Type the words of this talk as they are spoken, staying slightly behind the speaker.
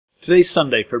Today's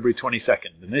Sunday, February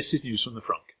 22nd, and this is news from the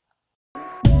Frunk.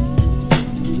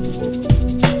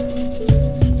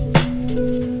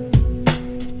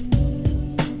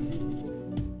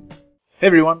 Hey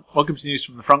everyone, welcome to News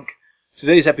from the Frunk.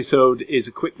 Today's episode is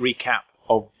a quick recap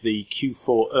of the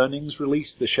Q4 earnings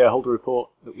release, the shareholder report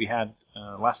that we had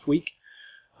last week.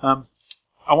 I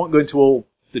won't go into all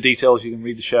the details. You can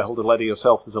read the shareholder letter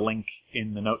yourself. There's a link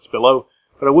in the notes below.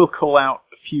 But I will call out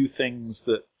a few things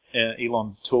that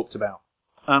Elon talked about.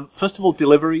 First of all,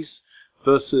 deliveries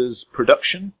versus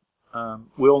production.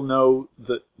 We all know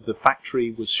that the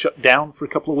factory was shut down for a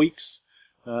couple of weeks,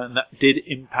 and that did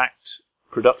impact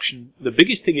production. The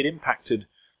biggest thing it impacted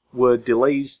were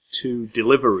delays to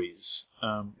deliveries.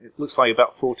 It looks like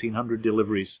about 1,400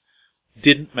 deliveries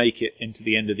didn't make it into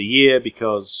the end of the year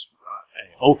because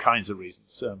all kinds of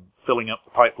reasons, filling up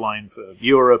the pipeline for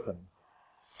Europe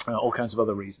and all kinds of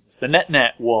other reasons. The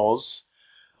net was,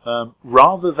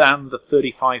 rather than the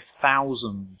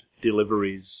 35,000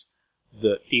 deliveries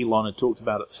that Elon had talked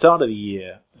about at the start of the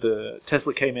year, the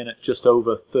Tesla came in at just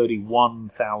over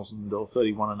 31,000 or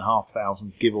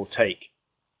 31,500, give or take.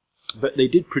 But they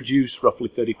did produce roughly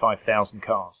 35,000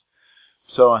 cars.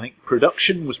 So I think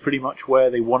production was pretty much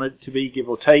where they wanted it to be, give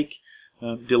or take.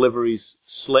 Deliveries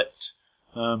slipped.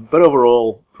 But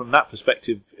overall, from that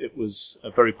perspective, it was a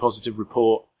very positive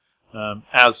report.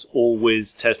 As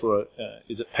always, Tesla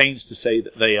is at pains to say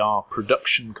that they are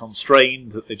production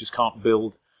constrained, that they just can't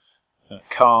build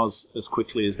cars as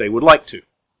quickly as they would like to.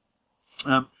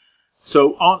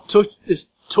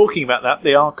 Talking about that,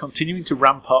 they are continuing to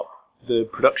ramp up the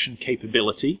production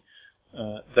capability.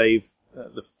 The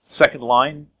second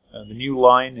line, the new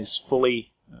line, is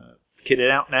fully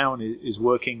kitted out now and is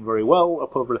working very well,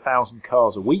 up over 1,000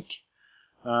 cars a week.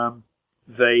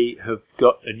 They have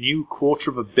got a new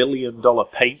 $250 million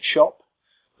paint shop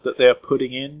that they're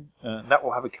putting in. That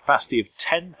will have a capacity of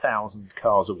 10,000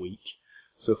 cars a week.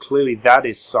 So clearly that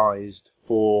is sized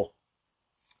for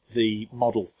the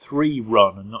Model 3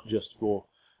 run and not just for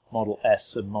Model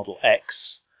S and Model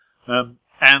X.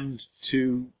 And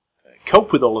to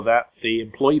cope with all of that, the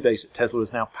employee base at Tesla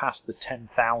has now passed the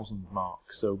 10,000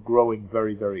 mark, so growing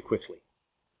very, very quickly.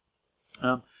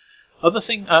 Other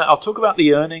thing, I'll talk about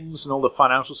the earnings and all the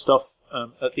financial stuff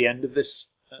at the end of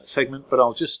this segment, but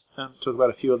I'll just talk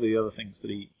about a few of the other things that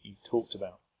he talked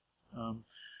about.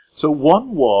 So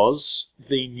one was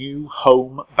the new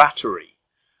home battery.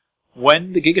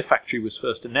 When the Gigafactory was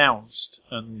first announced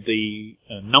and the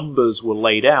numbers were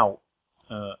laid out,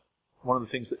 one of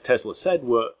the things that Tesla said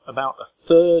were about a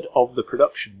third of the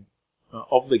production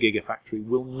of the Gigafactory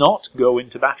will not go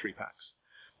into battery packs.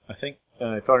 I think,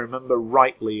 if I remember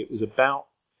rightly, it was about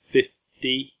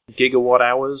 50 gigawatt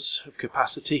hours of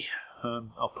capacity.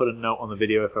 I'll put a note on the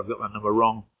video if I've got that number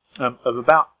wrong.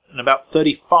 About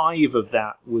 35 of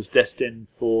that was destined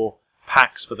for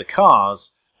packs for the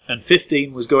cars, and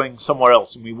 15 was going somewhere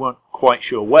else, and we weren't quite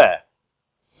sure where.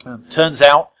 Turns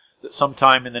out that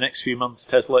sometime in the next few months,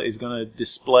 Tesla is going to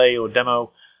display or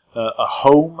demo a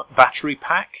home battery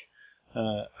pack.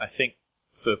 I think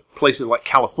for places like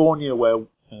California, where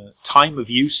time of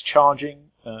use charging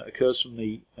occurs from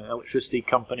the electricity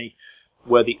company,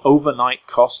 where the overnight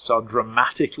costs are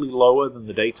dramatically lower than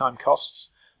the daytime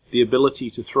costs, the ability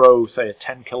to throw, say, a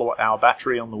 10 kilowatt hour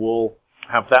battery on the wall,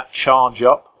 have that charge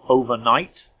up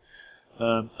overnight,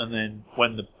 and then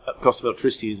when the cost of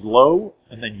electricity is low,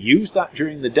 and then use that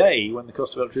during the day when the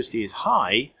cost of electricity is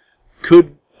high,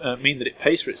 could mean that it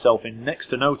pays for itself in next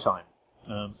to no time.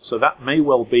 So that may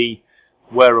well be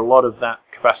where a lot of that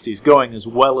capacity is going, as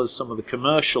well as some of the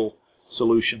commercial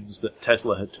solutions that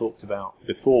Tesla had talked about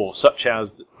before, such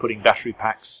as putting battery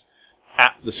packs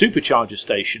at the supercharger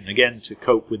station, again to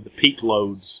cope with the peak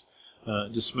loads,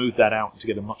 to smooth that out and to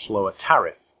get a much lower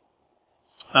tariff.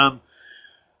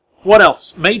 What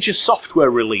else? Major software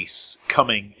release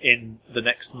coming in the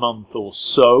next month or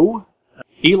so.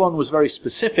 Elon was very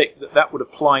specific that that would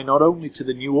apply not only to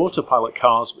the new autopilot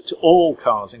cars, but to all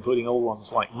cars, including old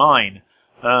ones like mine.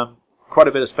 Quite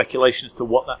a bit of speculation as to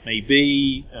what that may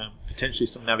be, potentially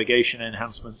some navigation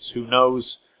enhancements, who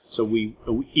knows. So we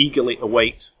eagerly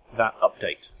await that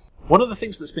update. One of the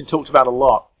things that's been talked about a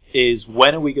lot is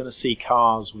when are we going to see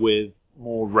cars with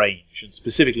more range, and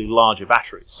specifically larger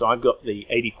batteries. So I've got the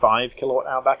 85 kilowatt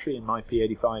hour battery in my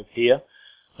P85 here.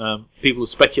 People have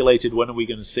speculated, when are we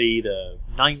going to see the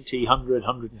 90, 100,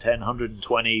 110,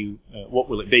 120, what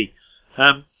will it be?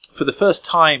 For the first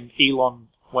time, Elon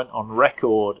went on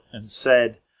record and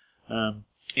said,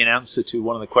 in answer to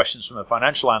one of the questions from a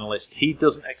financial analyst, he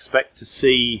doesn't expect to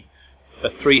see a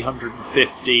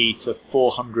 350 to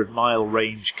 400 mile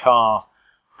range car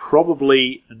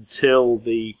probably until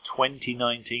the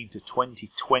 2019 to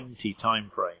 2020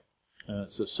 timeframe.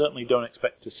 So certainly don't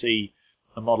expect to see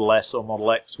a Model S or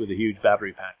Model X with a huge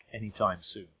battery pack anytime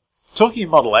soon. Talking of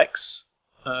Model X,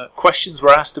 questions were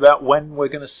asked about when we're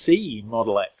going to see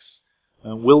Model X.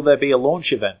 Will there be a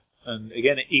launch event? And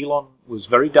again, Elon was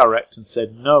very direct and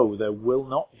said, no, there will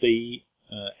not be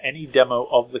any demo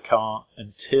of the car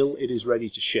until it is ready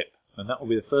to ship. And that will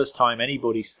be the first time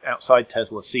anybody outside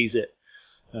Tesla sees it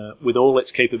with all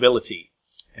its capability.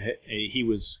 He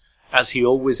was, as he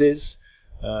always is,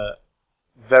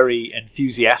 very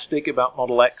enthusiastic about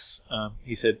Model X.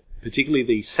 He said particularly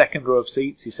the second row of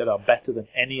seats, he said, are better than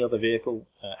any other vehicle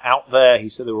out there. He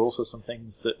said there were also some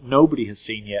things that nobody has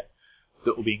seen yet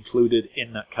that will be included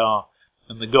in that car.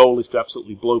 And the goal is to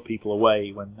absolutely blow people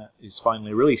away when that is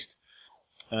finally released.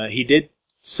 He did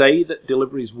say that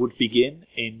deliveries would begin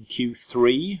in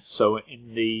Q3, so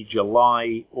in the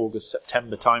July, August,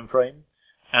 September timeframe,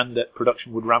 and that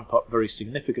production would ramp up very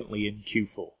significantly in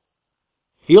Q4.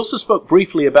 He also spoke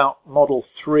briefly about Model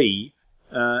 3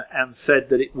 and said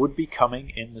that it would be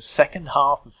coming in the second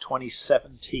half of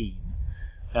 2017.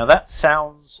 Now that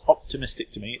sounds optimistic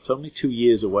to me. It's only 2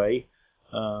 years away.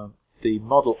 The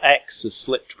Model X has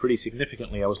slipped pretty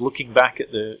significantly. I was looking back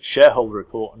at the shareholder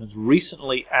report, and as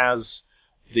recently as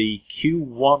the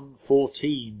Q1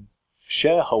 14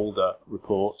 shareholder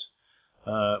report,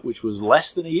 which was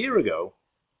less than a year ago,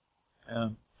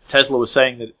 Tesla was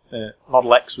saying that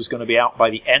Model X was going to be out by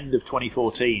the end of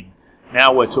 2014.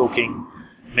 Now we're talking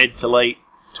mid to late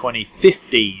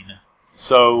 2015.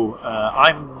 So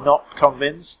I'm not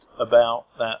convinced about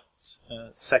that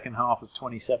second half of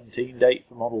 2017 date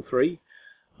for Model 3,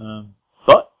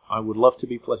 but I would love to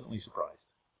be pleasantly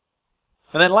surprised.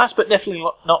 And then last but definitely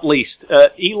not least,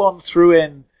 Elon threw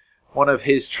in one of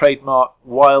his trademark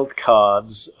wild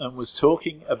cards and was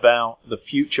talking about the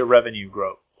future revenue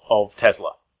growth of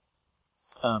Tesla.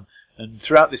 And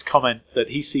throughout this comment that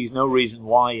he sees no reason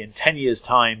why in 10 years'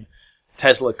 time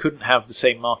Tesla couldn't have the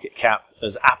same market cap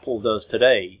as Apple does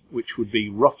today, which would be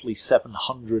roughly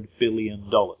 $700 billion.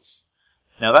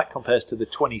 Now that compares to the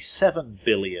 $27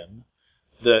 billion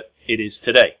that it is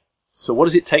today. So what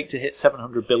does it take to hit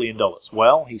 $700 billion?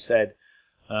 Well, he said,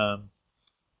 that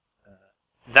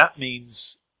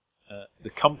means the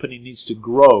company needs to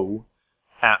grow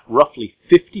at roughly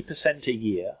 50% a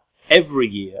year, every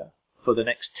year, for the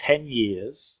next 10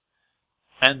 years,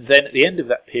 and then at the end of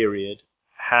that period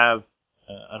have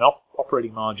an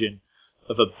operating margin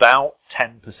of about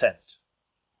 10%.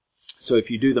 So if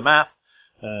you do the math,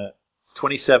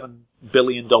 $27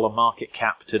 billion market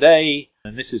cap today,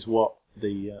 and this is what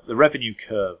the revenue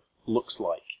curve looks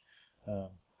like.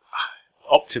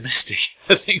 Optimistic,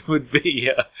 I think, would be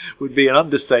an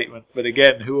understatement. But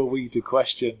again, who are we to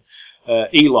question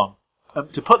Elon?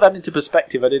 To put that into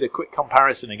perspective, I did a quick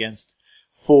comparison against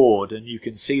Ford, and you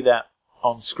can see that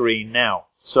on screen now.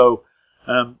 So,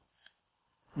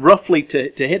 roughly to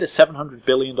hit a $700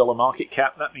 billion market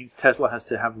cap, that means Tesla has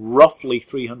to have roughly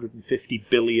 $350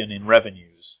 billion in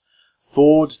revenues.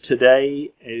 Ford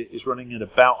today is running at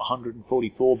about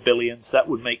 $144 billion, so that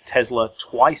would make Tesla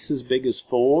twice as big as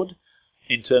Ford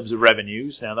in terms of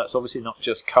revenues. Now, that's obviously not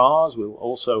just cars. We'll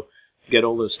also get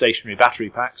all those stationary battery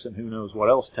packs, and who knows what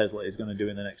else Tesla is going to do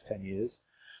in the next 10 years.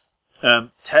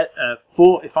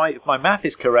 If my math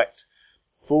is correct,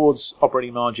 Ford's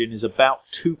operating margin is about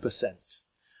 2%.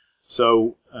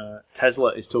 So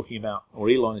Tesla is talking about, or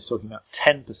Elon is talking about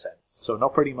 10%. So an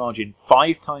operating margin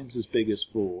 5 times as big as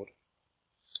Ford,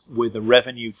 with a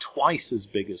revenue twice as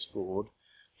big as Ford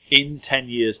in 10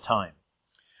 years' time.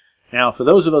 Now, for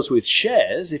those of us with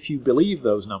shares, if you believe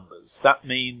those numbers, that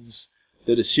means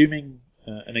that assuming,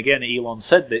 and again, Elon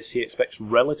said this, he expects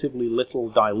relatively little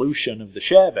dilution of the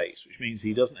share base, which means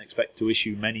he doesn't expect to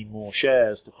issue many more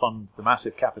shares to fund the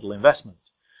massive capital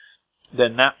investment.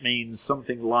 Then that means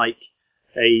something like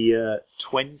a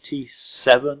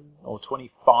 27 or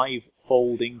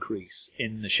 25-fold increase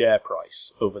in the share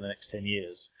price over the next 10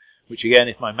 years, which again,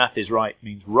 if my math is right,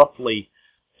 means roughly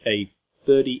a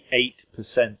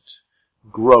 38%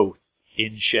 growth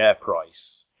in share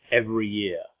price every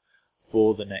year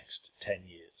for the next 10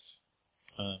 years.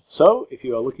 So, if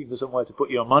you are looking for somewhere to put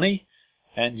your money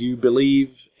and you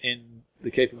believe in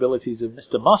the capabilities of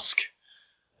Mr. Musk,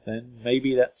 then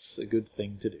maybe that's a good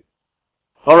thing to do.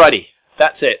 Alrighty,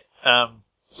 that's it.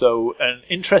 So, an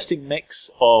interesting mix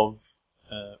of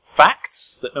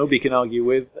facts that nobody can argue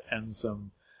with and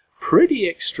some pretty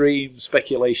extreme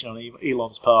speculation on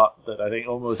Elon's part that I think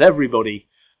almost everybody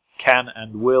can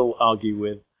and will argue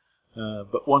with.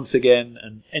 But once again,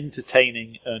 an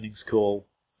entertaining earnings call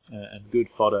and good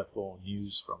fodder for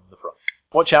news from the Frunk.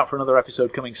 Watch out for another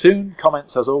episode coming soon.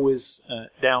 Comments, as always,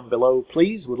 down below,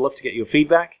 please. Would love to get your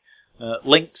feedback.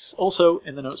 Links also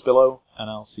in the notes below, and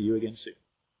I'll see you again soon.